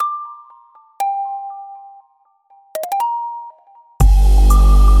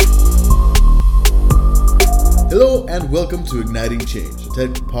and welcome to Igniting Change, a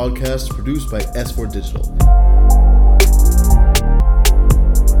tech podcast produced by S4 Digital.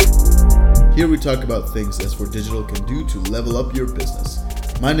 Here we talk about things S4 Digital can do to level up your business.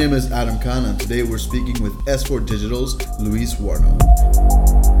 My name is Adam Khan, and today we're speaking with S4 Digital's Luis Warno.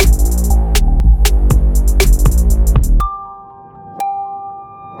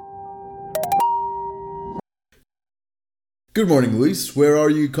 Good morning, Luis. Where are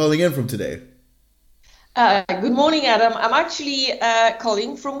you calling in from today? Good morning, Adam. I'm actually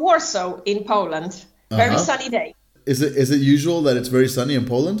calling from Warsaw in Poland. Very sunny day. Is it usual that it's very sunny in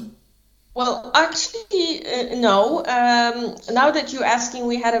Poland? Well, actually, no. Now that you're asking,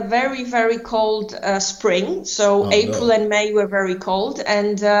 we had a very, very cold spring. So April and May were very cold.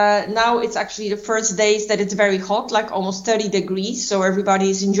 And now it's actually the first days that it's very hot, like almost 30 degrees. So everybody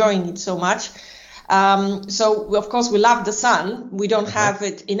is enjoying it so much. So, of course, we love the sun. We don't have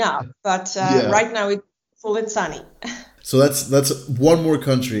it enough. But right now it's full and sunny. So that's one more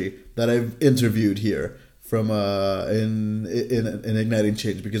country that I've interviewed here from in Igniting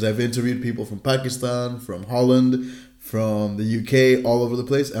Change, because I've interviewed people from Pakistan, from Holland, from the UK, all over the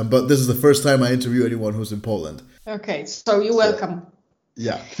place. But this is the first time I interview anyone who's in Poland. Okay, so you're welcome.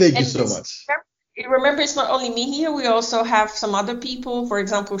 Thank you so much. Remember, it's not only me here. We also have some other people, for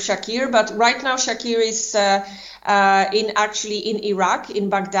example, Shakir. But right now, Shakir is in Iraq, in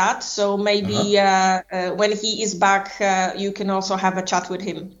Baghdad. So maybe when he is back, you can also have a chat with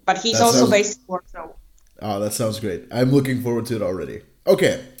him. But he's based in Warsaw. Oh, that sounds great. I'm looking forward to it already.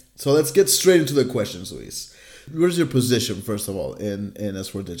 Okay, so let's get straight into the questions, Luis. What is your position, first of all, in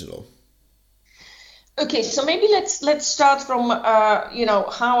S4 Digital? Okay, so maybe let's start from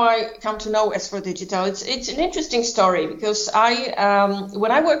how I come to know S4 Digital. It's an interesting story because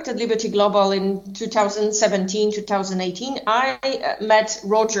when I worked at Liberty Global in 2017, 2018, I met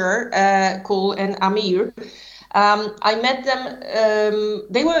Roger Kull and Amir. I met them.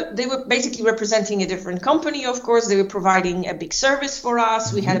 They were basically representing a different company. Of course, they were providing a big service for us.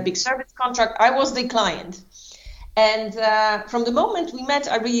 Mm-hmm. We had a big service contract. I was the client. And from the moment we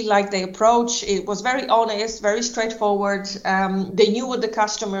met, I really liked their approach. It was very honest, very straightforward. They knew what the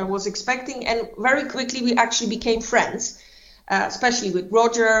customer was expecting. And very quickly, we actually became friends, especially with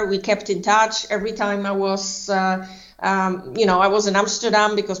Roger. We kept in touch. Every time I was, I was in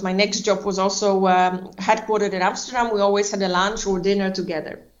Amsterdam because my next job was also headquartered in Amsterdam. We always had a lunch or dinner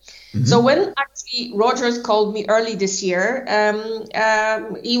together. Mm-hmm. So when actually Rogers called me early this year,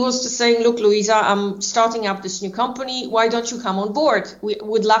 he was just saying, look, Luisa, I'm starting up this new company. Why don't you come on board? We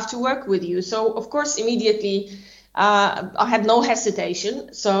would love to work with you. So, of course, immediately I had no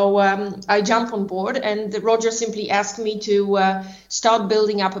hesitation. So I jumped on board, and Roger simply asked me to start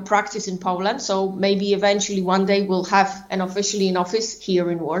building up a practice in Poland. So maybe eventually one day we'll have an office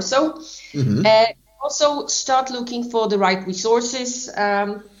here in Warsaw. Mm-hmm. Also start looking for the right resources.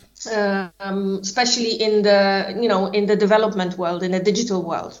 Especially in the development world, in the digital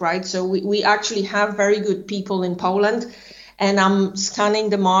world, right? So we actually have very good people in Poland, and I'm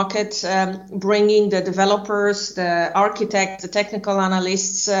scanning the market, bringing the developers, the architects, the technical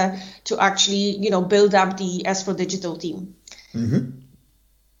analysts to actually, build up the S4 Digital team. Mm-hmm.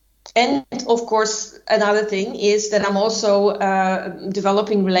 And of course, another thing is that I'm also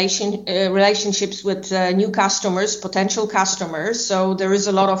developing relationships with new customers, potential customers. So there is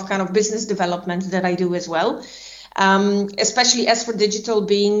a lot of kind of business development that I do as well, especially S4 Digital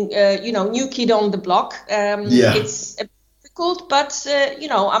being, new kid on the block. It's difficult, but,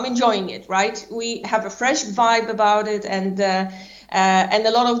 I'm enjoying it, right? We have a fresh vibe about it, and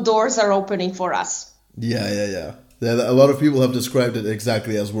a lot of doors are opening for us. Yeah. A lot of people have described it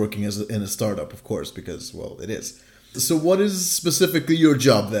exactly as working in a startup, of course, because, well, it is. So what is specifically your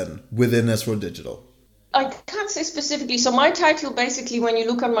job then within S4 Digital? I can't say specifically. So my title, basically, when you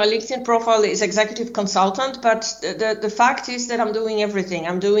look on my LinkedIn profile, is executive consultant. But the fact is that I'm doing everything.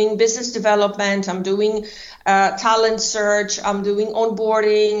 I'm doing business development. I'm doing talent search. I'm doing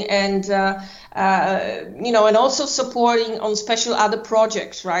onboarding and and also supporting on special other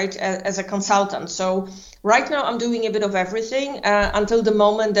projects, right, as a consultant. So right now I'm doing a bit of everything until the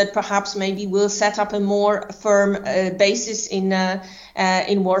moment that perhaps maybe we'll set up a more firm basis in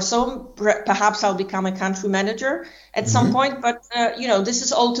Warsaw. Perhaps I'll become a country manager at some point, but this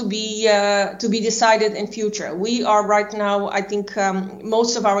is all to be decided in future. We are right now, I think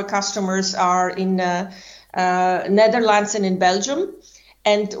most of our customers are in Netherlands and in Belgium.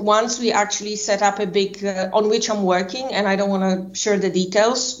 And once we actually set up a big, on which I'm working, and I don't want to share the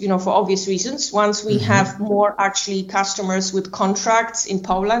details, for obvious reasons. Once we have more actually customers with contracts in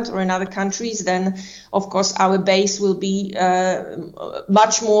Poland or in other countries, then of course our base will be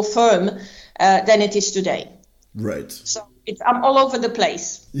much more firm than it is today. Right. So I'm all over the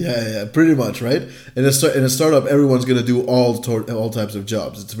place. Yeah, pretty much, right? In a startup, everyone's gonna do all types of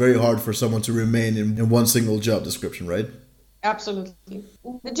jobs. It's very hard for someone to remain in one single job description, right? Absolutely.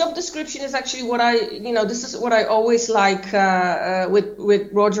 The job description is actually this is what I always like with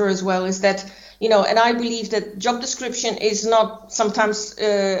Roger as well, is that, and I believe that job description is not sometimes,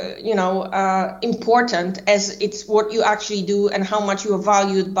 important as it's what you actually do and how much you are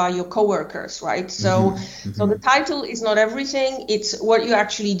valued by your coworkers, right? So, so the title is not everything. It's what you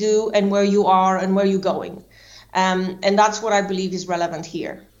actually do and where you are and where you're going. And that's what I believe is relevant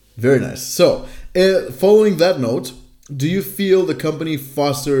here. Very nice. So, following that note, do you feel the company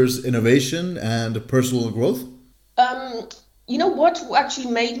fosters innovation and personal growth? What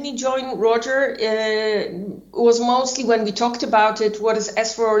actually made me join Roger was mostly when we talked about it, what is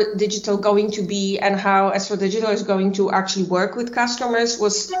S4 Digital going to be and how S4 Digital is going to actually work with customers,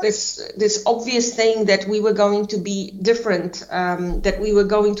 was this obvious thing that we were going to be different, that we were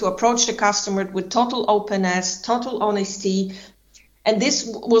going to approach the customer with total openness, total honesty. And this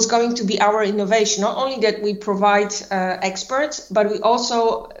was going to be our innovation. Not only that we provide experts, but we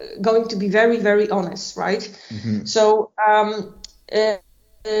also going to be very, very honest, right? So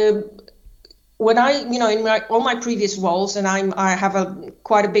when I, in all my previous roles, and I have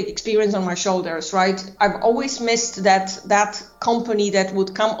quite a big experience on my shoulders, right? I've always missed that company that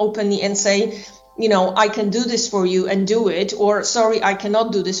would come openly and say, I can do this for you and do it, or sorry, I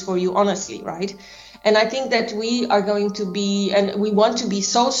cannot do this for you, honestly, right? And I think that we are going to be, and we want to be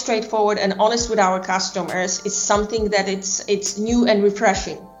so straightforward and honest with our customers. It's something that it's new and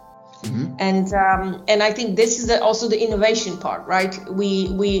refreshing. And I think this is also the innovation part, right?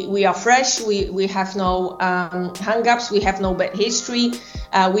 We are fresh. We have no hang-ups. We have no bad history.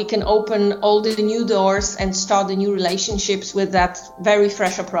 We can open all the new doors and start the new relationships with that very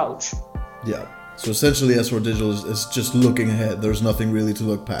fresh approach. Yeah. So essentially, S4 Digital is just looking ahead. There's nothing really to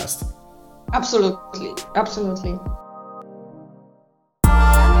look past. Absolutely. Absolutely.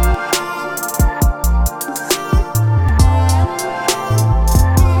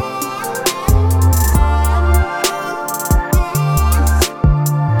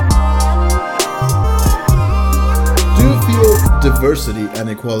 Diversity and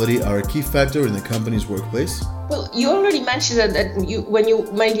equality are a key factor in the company's workplace? Well, you already mentioned that when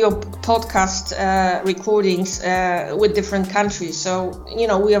you made your podcast recordings with different countries. So,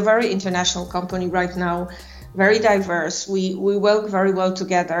 we are a very international company right now, very diverse. We work very well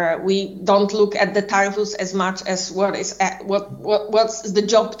together. We don't look at the titles as much as what's the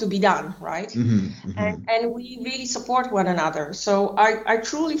job to be done, right? And we really support one another. So I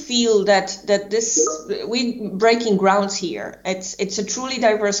truly feel that we breaking grounds here. It's a truly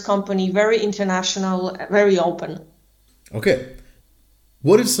diverse company, very international, very open. Okay.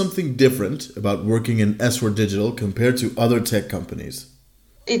 What is something different about working in S4 Digital compared to other tech companies?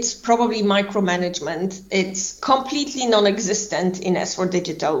 It's probably micromanagement. It's completely non-existent in S4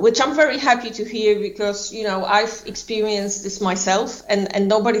 Digital, which I'm very happy to hear because, I've experienced this myself and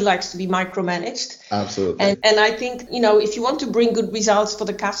nobody likes to be micromanaged. Absolutely. And I think, if you want to bring good results for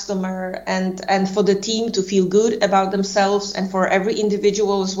the customer and for the team to feel good about themselves and for every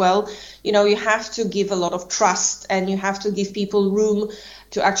individual as well, you have to give a lot of trust and you have to give people room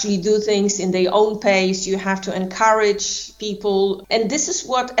to actually do things in their own pace. You have to encourage people. And this is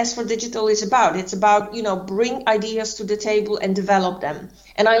what S4 Digital is about. It's about, bring ideas to the table and develop them.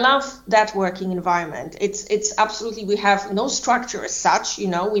 And I love that working environment. It's absolutely, we have no structure as such.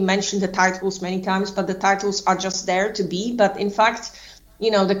 We mentioned the titles many times, but the titles are just there to be. But in fact,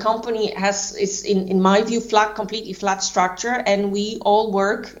 the company is in my view, completely flat structure, and we all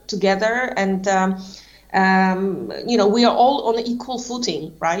work together and, we are all on equal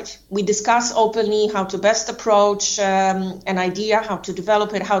footing, right? We discuss openly how to best approach an idea, how to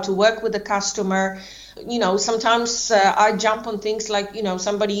develop it, how to work with the customer. Sometimes I jump on things like,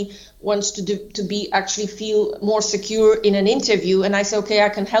 somebody wants to be actually feel more secure in an interview. And I say, okay, I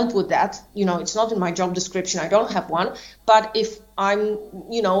can help with that. It's not in my job description. I don't have one. But if I'm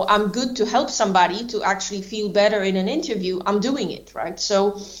good to help somebody to actually feel better in an interview, I'm doing it, right?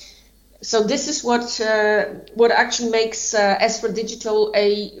 So this is what actually makes S4 Digital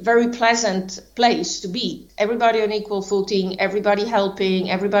a very pleasant place to be. Everybody on equal footing, everybody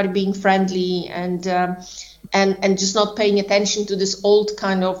helping, everybody being friendly, and just not paying attention to this old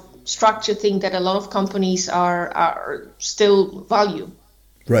kind of structure thing that a lot of companies are still value.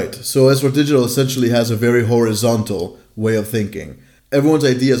 Right. So S4 Digital essentially has a very horizontal way of thinking. Everyone's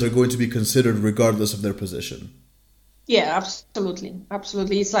ideas are going to be considered regardless of their position. Yeah, absolutely.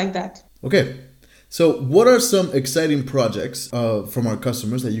 Absolutely. It's like that. Okay. So what are some exciting projects from our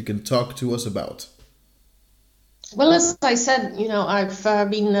customers that you can talk to us about? Well, as I said,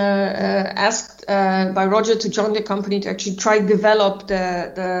 I've been asked by Roger to join the company to actually try to develop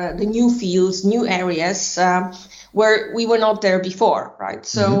the new fields, new areas where we were not there before, right?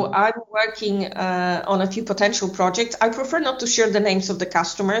 So I'm working on a few potential projects. I prefer not to share the names of the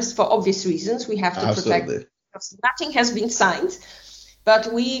customers for obvious reasons. We have to protect, because nothing has been signed.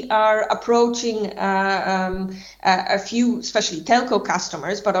 But we are approaching a few, especially telco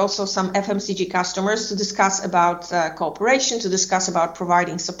customers, but also some FMCG customers to discuss about cooperation, to discuss about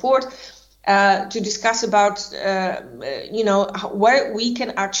providing support, to discuss about, where we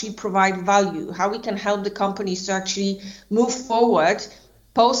can actually provide value, how we can help the companies to actually move forward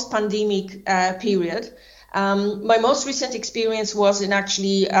post-pandemic period. My most recent experience was in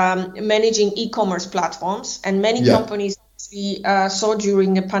actually managing e-commerce platforms, and many companies we saw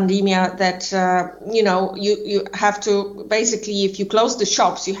during the pandemic that, you have to basically, if you close the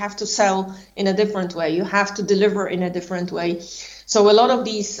shops, you have to sell in a different way. You have to deliver in a different way. So a lot of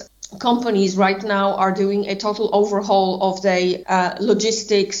these companies right now are doing a total overhaul of their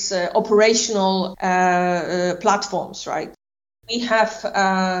logistics, operational platforms, right? We have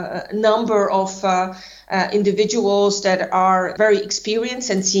a number of individuals that are very experienced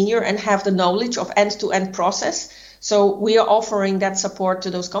and senior and have the knowledge of end-to-end process. So we are offering that support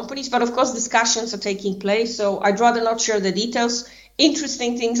to those companies. But of course, discussions are taking place. So I'd rather not share the details.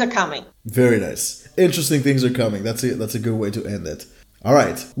 Interesting things are coming. Very nice. Interesting things are coming. That's a good way to end it. All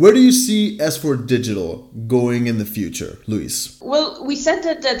right. Where do you see S4 Digital going in the future, Luis? Well, we said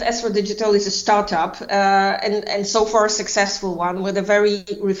that S4 Digital is a startup and so far a successful one with a very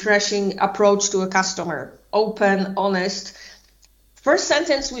refreshing approach to a customer. Open, honest. First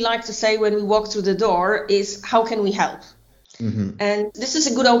sentence we like to say when we walk through the door is, how can we help? And this is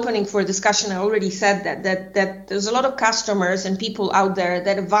a good opening for a discussion. I already said that there's a lot of customers and people out there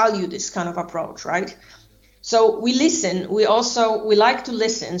that value this kind of approach, right? So we listen. We like to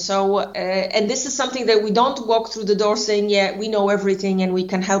listen. So, and this is something that we don't walk through the door saying, yeah, we know everything and we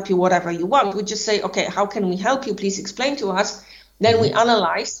can help you whatever you want. We just say, okay, how can we help you? Please explain to us. Then we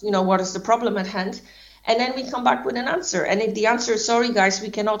analyze, what is the problem at hand? And then we come back with an answer. And if the answer is, sorry, guys, we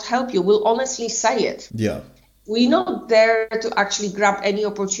cannot help you, we'll honestly say it. Yeah. We're not there to actually grab any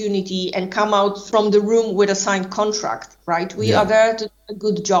opportunity and come out from the room with a signed contract, right? We are there to do a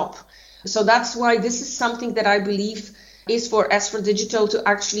good job. So that's why this is something that I believe is for S4 Digital to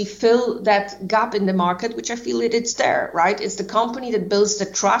actually fill that gap in the market, which I feel it's there, right? It's the company that builds the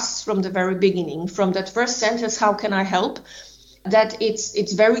trust from the very beginning, from that first sentence, how can I help? That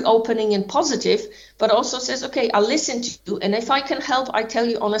it's very opening and positive, but also says, okay, I'll listen to you. And if I can help, I tell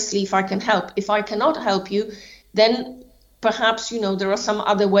you honestly, if I can help. If I cannot help you, then perhaps, there are some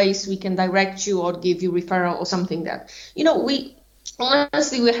other ways we can direct you or give you referral or something that,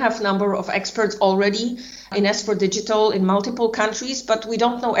 honestly, we have a number of experts already in S4 Digital in multiple countries, but we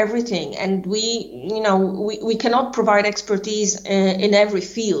don't know everything. And we cannot provide expertise in every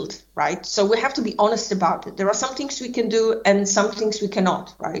field, right? So we have to be honest about it. There are some things we can do and some things we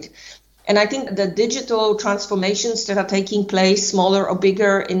cannot, right? And I think the digital transformations that are taking place, smaller or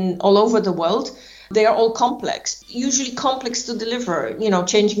bigger, all over the world, they are all complex, usually complex to deliver,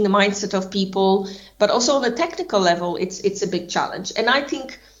 changing the mindset of people, but also on a technical level, it's a big challenge. And I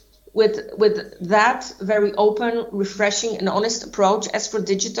think with that very open, refreshing and honest approach, S4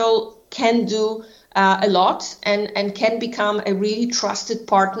 Digital can do a lot and can become a really trusted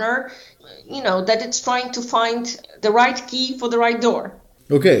partner, that it's trying to find the right key for the right door.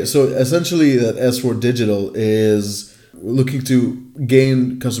 Okay, so essentially that S4 Digital is looking to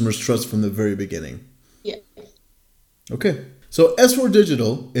gain customers' trust from the very beginning. Yeah. Okay. So S4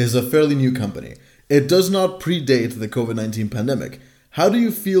 Digital is a fairly new company. It does not predate the COVID-19 pandemic. How do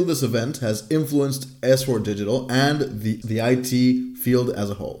you feel this event has influenced S4 Digital and the IT field as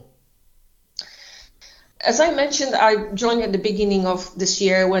a whole? As I mentioned, I joined at the beginning of this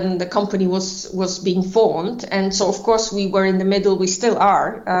year when the company was being formed. And so, of course, we were in the middle. We still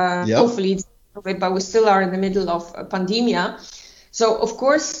are. Hopefully it's but we still are in the middle of a pandemic. So, of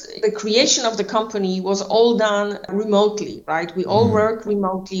course, the creation of the company was all done remotely, right? We all work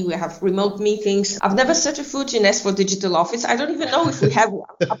remotely. We have remote meetings. I've never set a foot in S4 Digital office. I don't even know if we have one.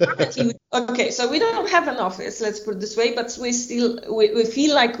 Apparently, so we don't have an office, let's put it this way, but we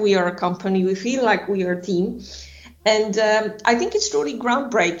feel like we are a company. We feel like we are a team. And I think it's truly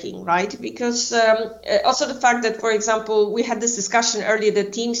groundbreaking, right? Because also the fact that, for example, we had this discussion earlier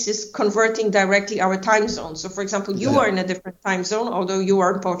that Teams is converting directly our time zone. So, for example, you are in a different time zone, although you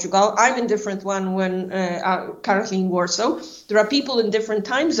are in Portugal. I'm in a different one when currently in Warsaw. There are people in different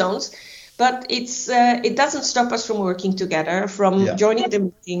time zones. but it doesn't stop us from working together, from joining the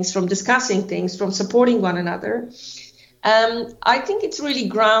meetings, from discussing things, from supporting one another. I think it's really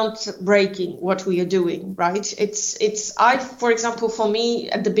groundbreaking what we are doing, right? For example, for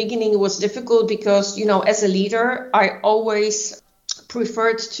me at the beginning it was difficult because, as a leader, I always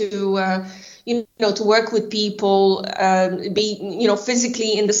preferred to work with people, be,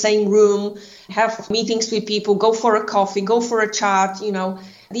 physically in the same room, have meetings with people, go for a coffee, go for a chat,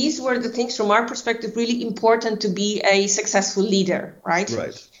 These were the things from our perspective really important to be a successful leader, right?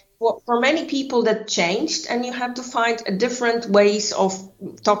 Right. For many people that changed, and you have to find different ways of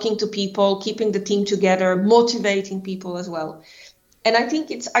talking to people, keeping the team together, motivating people as well. And I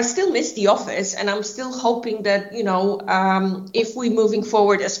think I still miss the office, and I'm still hoping that, if we're moving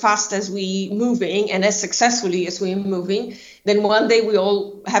forward as fast as we're moving and as successfully as we're moving, then one day we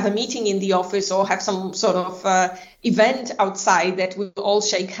all have a meeting in the office or have some sort of event outside that we all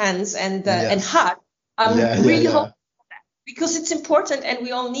shake hands and hug. I'm really hoping that, because it's important and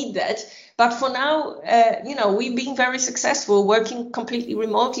we all need that. But for now, we've been very successful working completely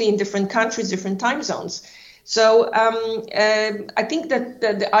remotely in different countries, different time zones. So I think that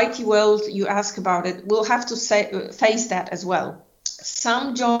the IT world, you ask about it, will have to face that as well.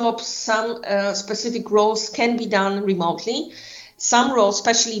 Some jobs, some specific roles can be done remotely. Some roles,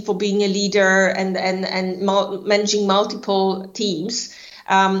 especially for being a leader and managing multiple teams,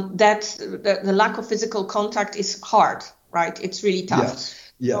 that the lack of physical contact is hard, right? It's really tough.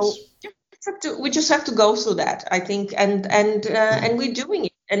 Yes. So we just have to go through that, I think, and we're doing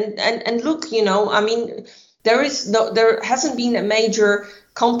it. And look, there hasn't been a major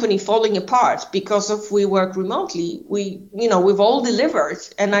company falling apart because of we work remotely. We've all delivered,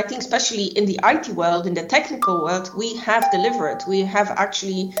 and I think especially in the IT world, in the technical world, we have delivered. We have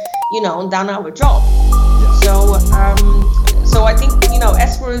actually, done our job. Yeah. So I think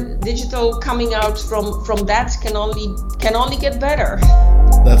S4 Digital coming out from that can only get better.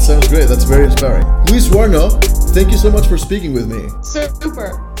 That sounds great. That's very inspiring. Luis Warno, thank you so much for speaking with me.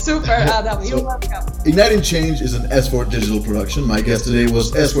 Super, Adam. You're welcome. Igniting Change is an S4 Digital production. My guest today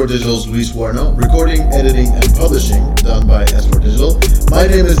was S4 Digital's Luis Warno. Recording, editing, and publishing done by S4 Digital. My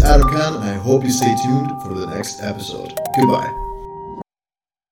name is Adam Khan, and I hope you stay tuned for the next episode. Goodbye.